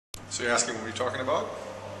So you're asking what we're talking about?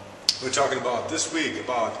 We're talking about this week,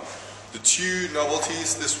 about the two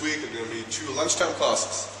novelties this week are going to be two lunchtime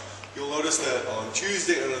classes. You'll notice that on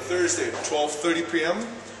Tuesday and on Thursday at 12:30 p.m.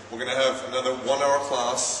 we're going to have another 1 hour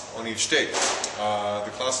class on each day.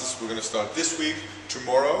 The classes we're going to start this week,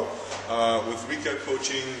 tomorrow, with Rika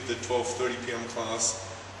coaching the 12:30 p.m. class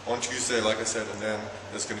on Tuesday, like I said, and then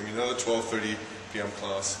there's going to be another 12:30 p.m.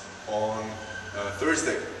 class on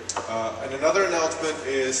Thursday. And another announcement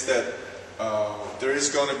is that there is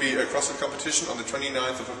going to be a CrossFit competition on the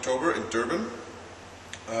 29th of October in Durban.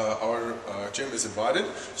 Our gym is invited,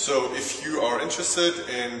 so if you are interested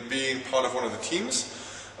in being part of one of the teams,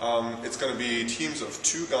 it's going to be teams of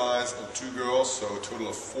 2 guys and 2 girls, so a total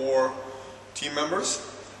of 4 team members,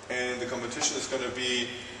 and the competition is going to be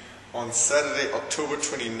on Saturday, October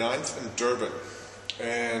 29th in Durban.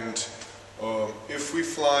 And if we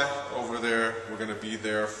fly over there, we're going to be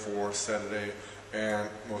there for Saturday and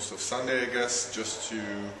most of Sunday, I guess, just to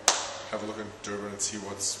have a look at Durban and see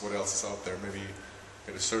what else is out there. Maybe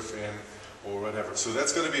get a surf in or whatever. So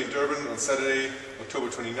that's going to be in Durban on Saturday, October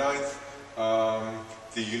 29th.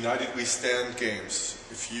 The United We Stand Games.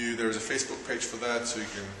 There's a Facebook page for that, so you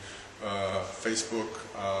can Facebook,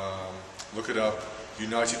 look it up.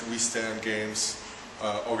 United We Stand Games,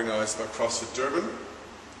 organized by CrossFit Durban.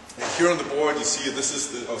 And here on the board, you see this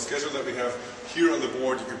is our schedule that we have. Here on the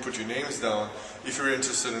board, you can put your names down if you're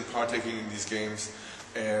interested in partaking in these games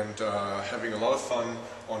and having a lot of fun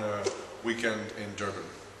on a weekend in Durban.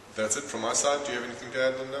 That's it from my side. Do you have anything to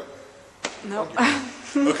add, Linda? No.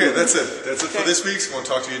 Okay, that's it. That's it for this week. So we'll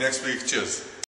talk to you next week. Cheers.